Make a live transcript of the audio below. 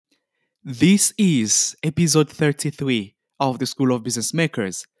This is episode 33 of the School of Business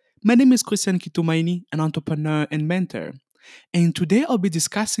Makers. My name is Christian Kitumaini, an entrepreneur and mentor. And today I'll be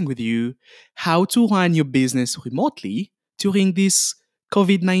discussing with you how to run your business remotely during this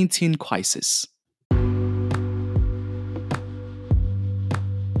COVID-19 crisis.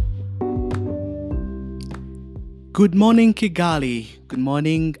 Good morning, Kigali. Good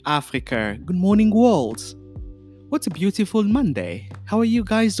morning, Africa. Good morning, world. What a beautiful Monday. How are you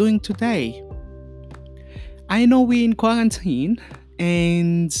guys doing today? I know we're in quarantine,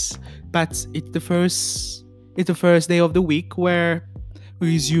 but it's the first day of the week where we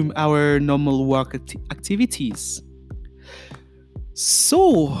resume our normal work activities.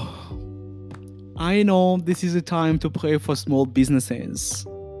 So, I know this is a time to pray for small businesses.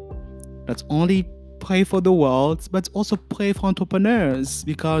 Not only pray for the world, but also pray for entrepreneurs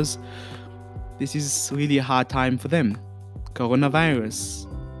because this is really a hard time for them. Coronavirus.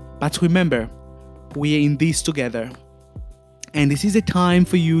 But remember, we are in this together. And this is a time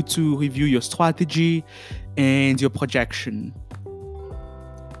for you to review your strategy and your projection.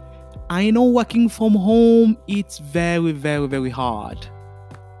 I know working from home, it's very, very, very hard.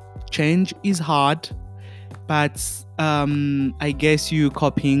 Change is hard, but I guess you're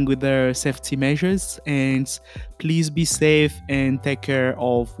coping with the safety measures, and please be safe and take care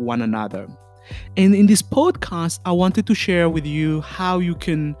of one another. And in this podcast, I wanted to share with you how you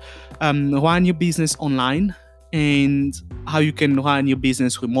can run your business online and how you can run your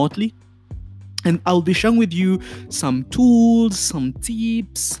business remotely. And I'll be sharing with you some tools, some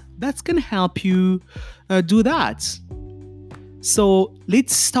tips that can help you do that. So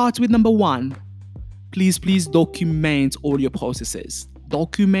let's start with number one. Please document all your processes.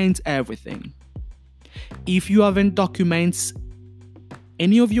 Document everything. If you haven't documented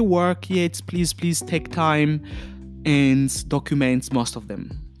any of your work yet, please take time and document most of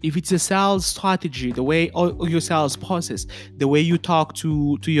them. If it's a sales strategy, the way or your sales process, the way you talk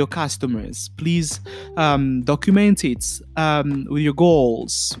to your customers, please document it with your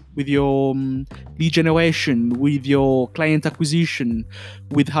goals, with your lead generation, with your client acquisition,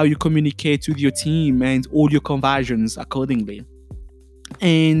 with how you communicate with your team and all your conversions accordingly.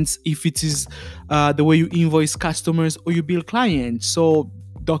 And if it is the way you invoice customers or you bill clients, so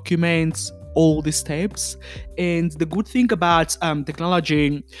document all the steps. And the good thing about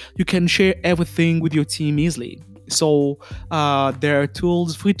technology, you can share everything with your team easily. So there are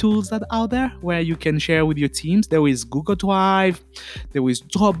free tools that are out there where you can share with your teams. There is Google Drive, there is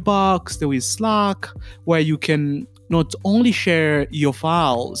Dropbox, there is Slack, where you can not only share your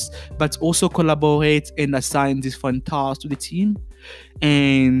files, but also collaborate and assign different tasks to the team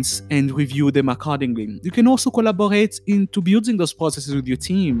and review them accordingly. You can also collaborate into building those processes with your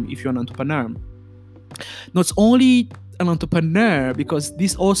team if you're an entrepreneur. Not only an entrepreneur, because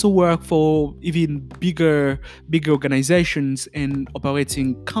this also works for even bigger organizations and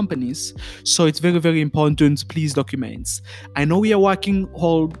operating companies. So it's very, very important. Please document. I know we are working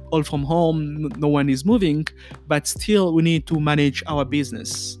all from home. No one is moving, but still we need to manage our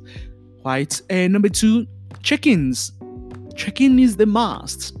business, right? And number two, check-ins. Check-in is the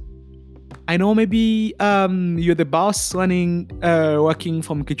must. I know maybe you're the boss working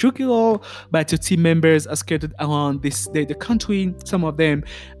from Kicukiro, but your team members are scattered around the country. Some of them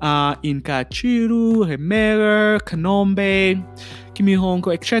are in Kachiru, Remera, Kanombe,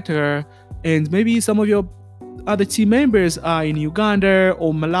 Kimihongo, etc. And maybe some of your other team members are in Uganda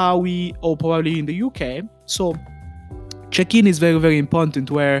or Malawi or probably in the UK. So check-in is very, very important,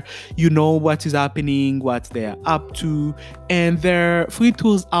 where you know what is happening, what they're up to, and there are free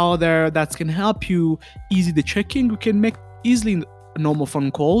tools out there that can help you easy the check-in. You can make easily normal phone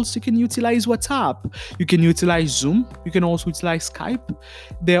calls. You can utilize WhatsApp. You can utilize Zoom. You can also utilize Skype.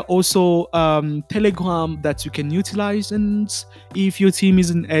 There are also Telegram that you can utilize. And if your team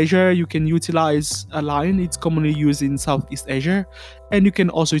is in Asia, you can utilize a line. It's commonly used in Southeast Asia. And you can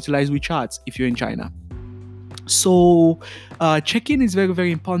also utilize WeChat if you're in China. So check-in is very,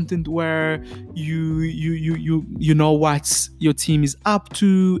 very important, where you know what your team is up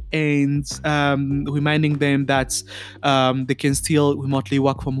to, and reminding them that they can still remotely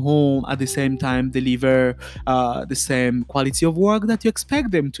work from home at the same time deliver the same quality of work that you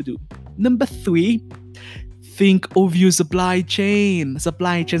expect them to do. Number three, think of your supply chain.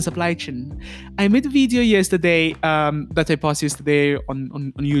 I made a video yesterday that I posted yesterday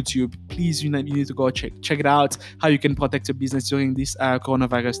on YouTube. Please, you need to go check it out, how you can protect your business during this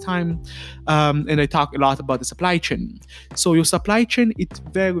coronavirus time. And I talk a lot about the supply chain. So your supply chain, it's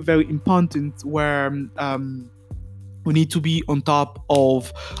very, very important, where we need to be on top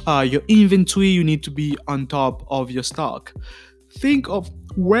of your inventory. You need to be on top of your stock. Think of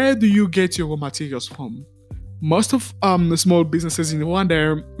Where do you get your raw materials from? Most of the small businesses in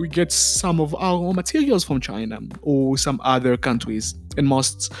Rwanda, we get some of our raw materials from China or some other countries, and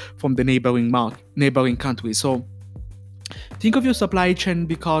most from the neighboring countries. So think of your supply chain,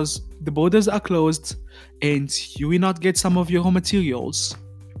 because the borders are closed and you will not get some of your raw materials,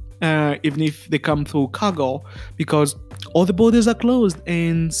 even if they come through cargo, because all the borders are closed,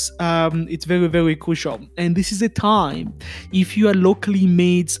 and it's very, very crucial. And this is a time, if you are locally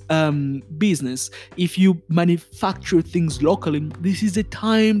made business, if you manufacture things locally, this is a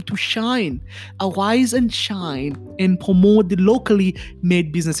time to shine, arise and shine, and promote the locally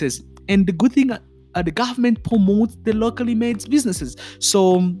made businesses. And the good thing, the government promotes the locally made businesses.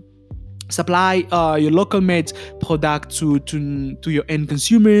 So supply your local made product to your end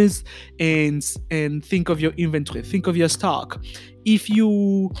consumers, and think of your inventory, think of your stock. If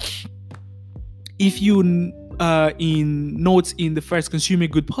you in notes in the first consumer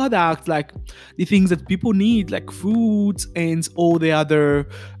good product, like the things that people need, like fruits and all the other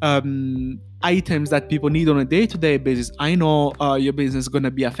items that people need on a day-to-day basis, I know your business is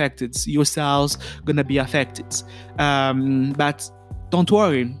gonna be affected, your sales gonna be affected, but don't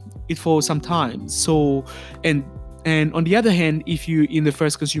worry, it for some time. So and on the other hand, if you in the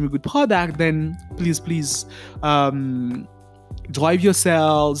first consumer good product, then please drive your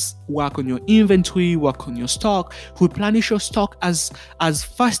sales, work on your inventory, work on your stock, replenish your stock as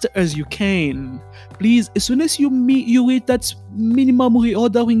fast as you can. Please, as soon as you reach that minimum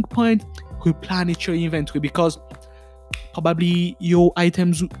reordering point, replenish your inventory, because probably your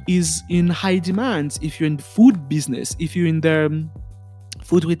items is in high demand. If you're in the food business, if you're in the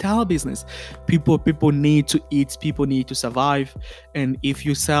food retail business, people need to eat, people need to survive. And if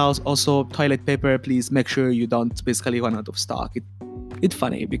you sell also toilet paper, please make sure you don't basically run out of stock. It's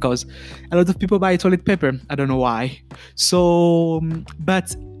funny because a lot of people buy toilet paper, I don't know why. So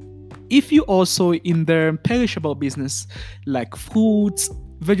but if you also in the perishable business, like fruits,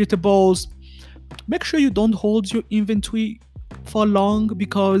 vegetables, make sure you don't hold your inventory for long,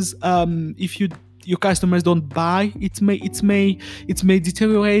 because if your customers don't buy, it may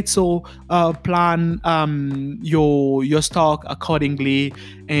deteriorate. So plan your stock accordingly,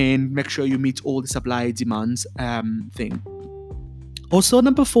 and make sure you meet all the supply demands thing. Also,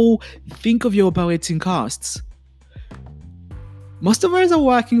 number 4, think of your operating costs. Most of us are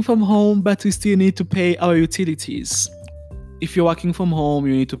working from home, but we still need to pay our utilities. If you're working from home,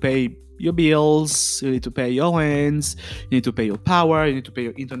 you need to pay your bills, you need to pay your rents, you need to pay your power, you need to pay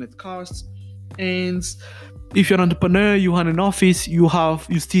your internet costs. And if you're an entrepreneur, you run an office, you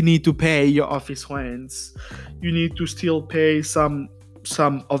still need to pay your office rents. You need to still pay some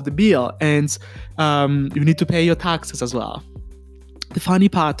of the bill, and you need to pay your taxes as well. The funny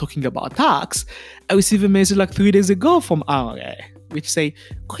part, talking about tax, I received a message like 3 days ago from RA, which say,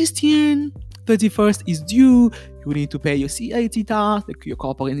 Christian, 31st is due, you need to pay your CIT tax, like your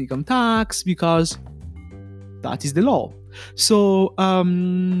corporate income tax, because that is the law. So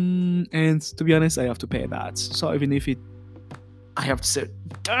and to be honest, I have to pay that. So even if I have to say,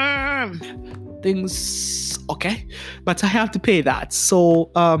 damn, things okay, but I have to pay that.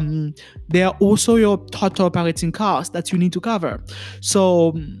 So there are also your total operating costs that you need to cover.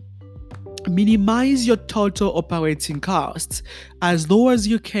 So minimize your total operating costs as low as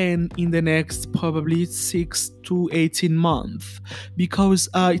you can in the next probably 6 to 18 months, because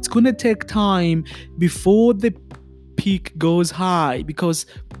it's going to take time before the peak goes high, because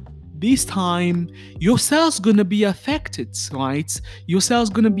this time your sales gonna be affected, right? Your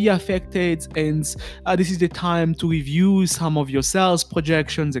sales gonna be affected, and this is the time to review some of your sales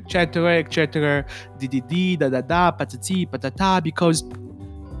projections, etc., DDD, da, patati, patata, because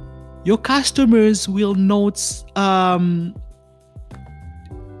your customers will not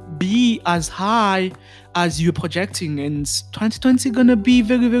be as high as you're projecting, and 2020 gonna be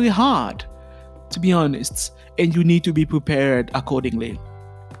very, very hard, to be honest, and you need to be prepared accordingly.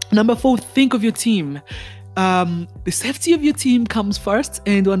 Number 4, think of your team. The safety of your team comes first,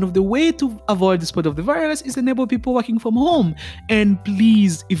 and one of the ways to avoid the spread of the virus is enable people working from home. And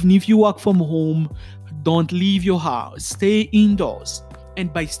please, even if you work from home, don't leave your house. Stay indoors.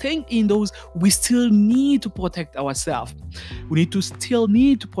 And by staying indoors, we still need to protect ourselves. We still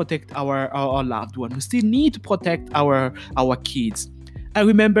need to protect our loved one. We still need to protect our kids. I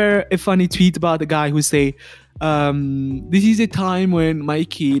remember a funny tweet about a guy who say, this is a time when my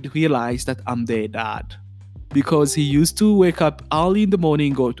kid realized that I'm their dad, because he used to wake up early in the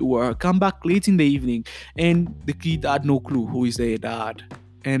morning, go to work, come back late in the evening, and the kid had no clue who is their dad,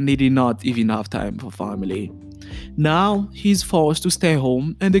 and they did not even have time for family. Now he's forced to stay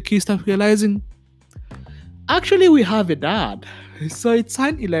home, and the kid starts realizing, actually we have a dad. So it's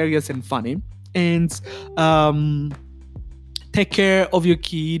kind of hilarious and funny. And take care of your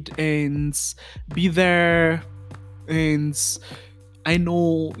kid and be there. And I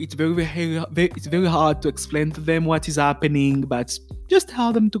know it's very hard to explain to them what is happening, but just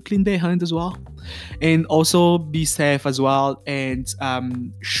tell them to clean their hands as well, and also be safe as well, and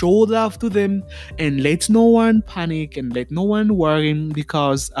show love to them, and let no one panic and let no one worry,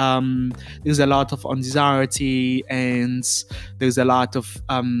 because there's a lot of anxiety and there's a lot of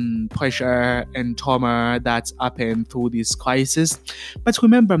pressure and trauma that's happened through this crisis. But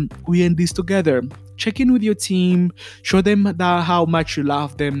remember, we're in this together. Check in with your team, show them that how much you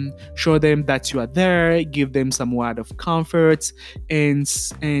love them, show them that you are there, give them some word of comfort, and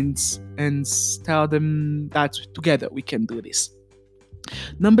tell them that together we can do this.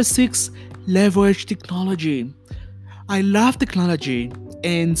 Number 6, leverage technology. I love technology,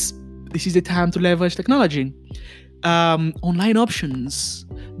 and this is the time to leverage technology. Online options.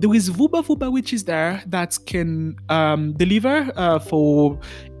 There is Vuba, which is there that can deliver for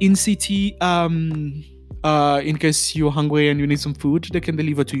in-city. In case you're hungry and you need some food, they can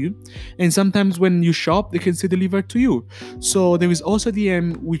deliver to you. And sometimes when you shop, they can still deliver to you. So there is also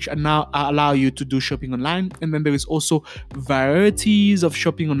DM, which now allow you to do shopping online. And then there is also varieties of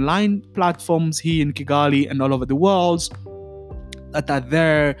shopping online platforms here in Kigali and all over the world that are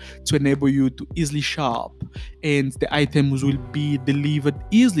there to enable you to easily shop, and the items will be delivered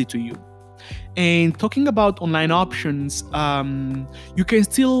easily to you. And talking about online options, you can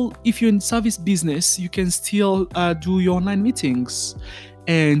still, if you're in service business, you can still do your online meetings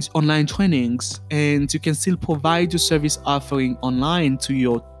and online trainings, and you can still provide your service offering online to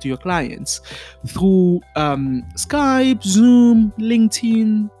your clients through Skype, Zoom,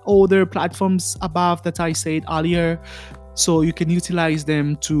 LinkedIn, other platforms above that I said earlier. So you can utilize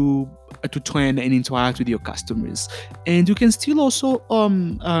them to train and interact with your customers. And you can still also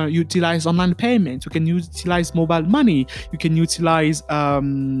utilize online payment. You can utilize mobile money. You can utilize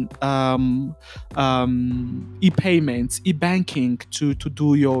e-payments, e-banking to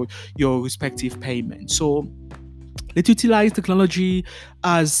do your respective payments. So let's utilize technology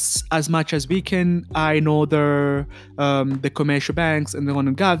as much as we can. I know the commercial banks and the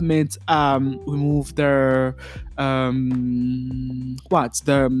Rwandan government remove their the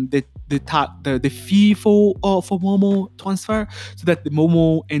fee for Momo transfer, so that the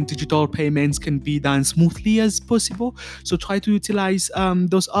Momo and digital payments can be done smoothly as possible. So try to utilize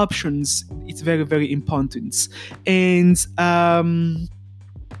those options. It's very, very important. And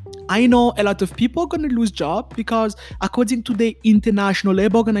I know a lot of people are going to lose jobs because, according to the International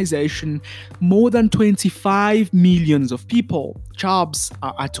Labour Organization, more than 25 millions of jobs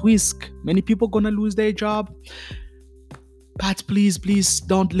are at risk. Many people are going to lose their job. But please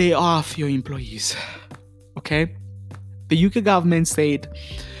don't lay off your employees. Okay? The UK government said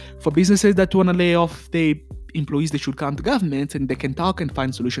for businesses that want to lay off their employees, they should come to government and they can talk and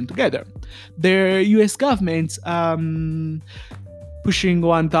find solution together. The US government pushing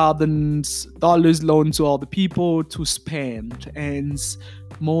 $1,000 loan to all the people to spend, and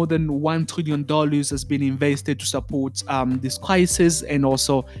more than $1 trillion has been invested to support this crisis and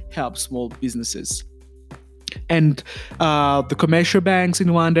also help small businesses. And the commercial banks in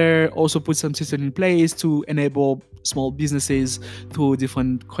Rwanda also put some system in place to enable small businesses through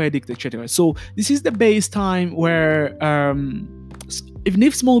different credit, etc. So this is the base time where even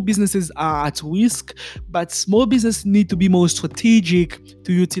if small businesses are at risk, but small businesses need to be more strategic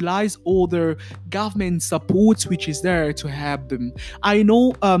to utilize all the government support which is there to help them. I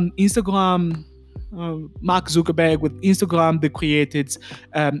know Instagram, Mark Zuckerberg with Instagram, they created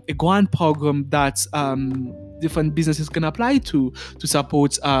a grant program that different businesses can apply to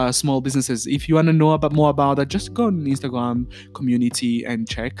support small businesses. If you want to know more about that, just go on Instagram community and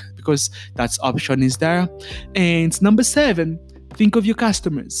check, because that option is there. And number 7, think of your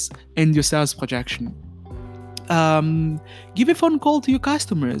customers and your sales projection. Give a phone call to your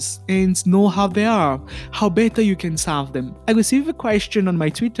customers and know how they are, how better you can serve them. I received a question on my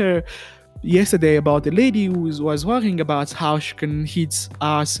Twitter yesterday about a lady who was worrying about how she can hit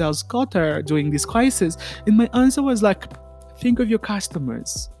our sales quota during this crisis. And my answer was like, think of your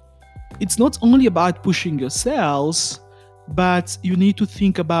customers. It's not only about pushing your sales, but you need to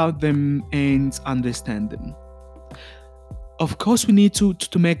think about them and understand them. Of course, we need to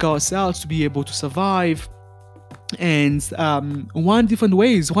make ourselves to be able to survive. And one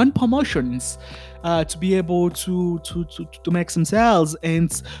promotions to be able to make some sales,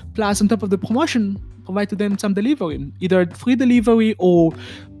 and plus on top of the promotion, provide to them some delivery, either free delivery or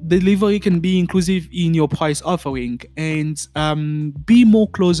delivery can be inclusive in your price offering. And be more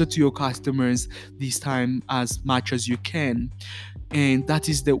closer to your customers this time as much as you can. And that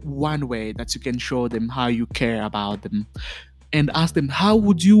is the one way that you can show them how you care about them, and ask them, how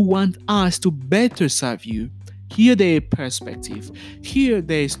would you want us to better serve you? Hear their perspective, hear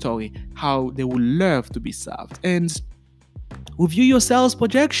their story, how they would love to be served. And review your sales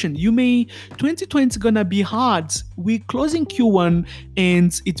projection. 2020 gonna be hard. We're closing Q1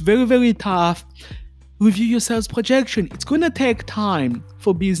 and it's very, very tough. Review your sales projection. It's gonna take time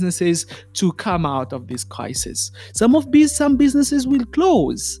for businesses to come out of this crisis. Some businesses will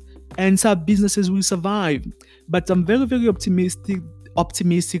close and some businesses will survive. But I'm very, very optimistic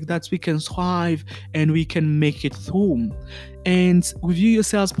that we can thrive and we can make it through. And review your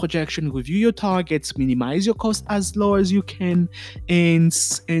sales projection, review your targets, minimize your cost as low as you can, and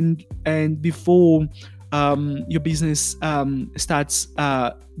before your business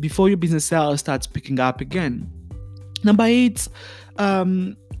before your business sales starts picking up again. Number 8,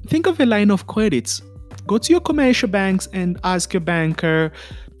 think of a line of credit. Go to your commercial banks and ask your banker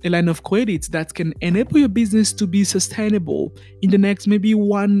a line of credit that can enable your business to be sustainable in the next maybe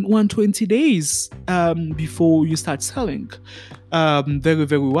 120 days before you start selling very,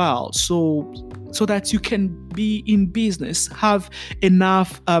 very well. So that you can be in business, have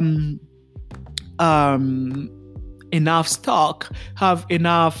enough stock, have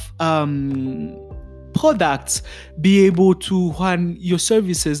enough products, be able to run your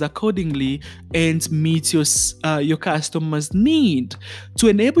services accordingly and meet your customers' need, to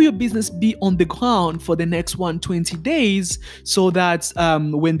enable your business be on the ground for the next 120 days, so that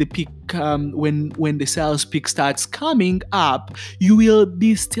when the sales peak starts coming up, you will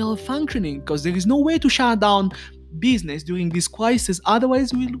be still functioning, because there is no way to shut down business during this crisis,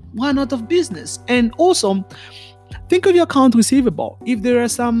 otherwise we'll run out of business. And also, think of your account receivable. If there are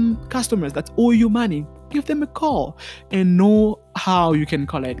some customers that owe you money, give them a call and know how you can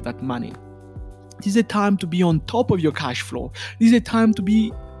collect that money. This is a time to be on top of your cash flow. This is a time to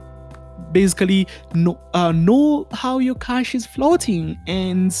be basically know how your cash is floating.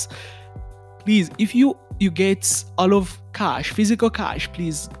 And please, if you get all of cash, physical cash,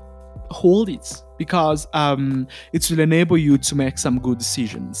 please hold it, because it will enable you to make some good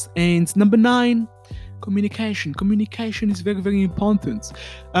decisions. And number 9, communication is very, very important.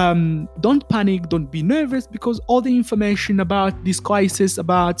 Don't panic, don't be nervous, because all the information about this crisis,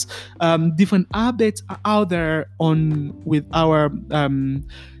 about different updates are out there with our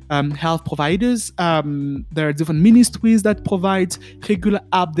health providers. There are different ministries that provide regular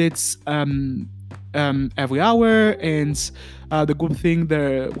updates every hour, and the good thing,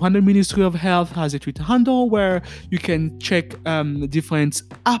 the Rwanda Ministry of Health has a Twitter handle where you can check different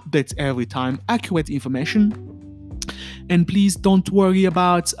updates every time, accurate information. And please don't worry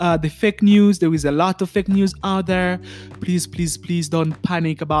about the fake news. There is a lot of fake news out there. Please don't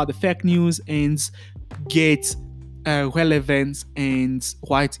panic about the fake news, and get relevant and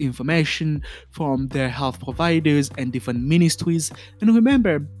right information from their health providers and different ministries. And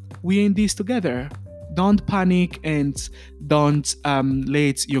remember, we're in this together. Don't panic, and don't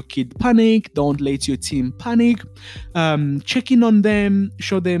let your kid panic. Don't let your team panic. Check in on them.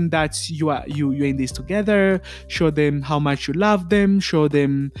 Show them that you're in this together. Show them how much you love them. Show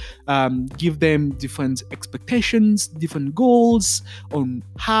them, give them different expectations, different goals on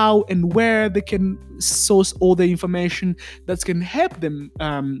how and where they can source all the information that can help them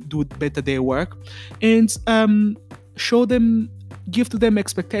do better their work, and give to them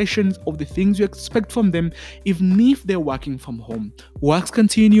expectations of the things you expect from them, even if they're working from home. Works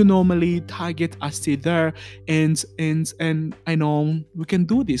continue normally, targets are still there, and I know we can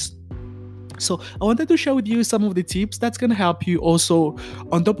do this. So I wanted to share with you some of the tips that's going to help you also,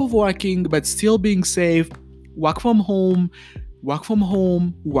 on top of working but still being safe. Work from home.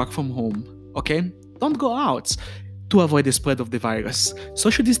 Okay? Don't go out to avoid the spread of the virus.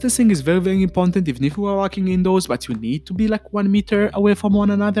 Social distancing is very, very important, even if you are working indoors, but you need to be like 1 meter away from one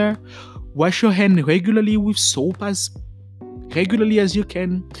another. Wash your hand regularly with soap, as regularly as you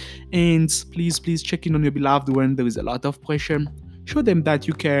can. And please check in on your beloved when there is a lot of pressure. Show them that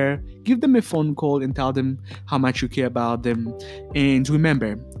you care. Give them a phone call and tell them how much you care about them. And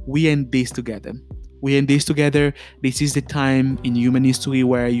remember, we end this together. This is the time in human history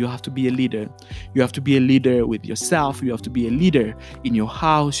where you have to be a leader. You have to be a leader with yourself. You have to be a leader in your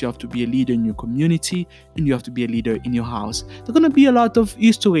house. You have to be a leader in your community. And you have to be a leader in your house. There are going to be a lot of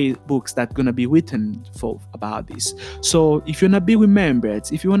history books that are going to be written about this. So if you want to be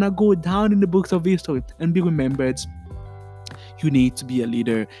remembered, if you want to go down in the books of history and be remembered, you need to be a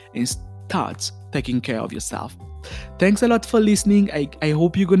leader and start taking care of yourself. Thanks a lot for listening. I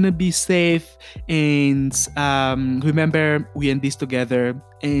hope you're gonna be safe, and remember, we end this together,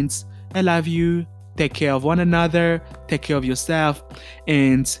 and I love you. Take care of one another, take care of yourself,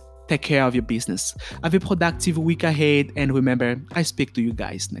 and take care of your business. Have a productive week ahead, and remember, I speak to you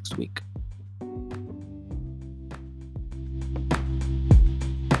guys next week.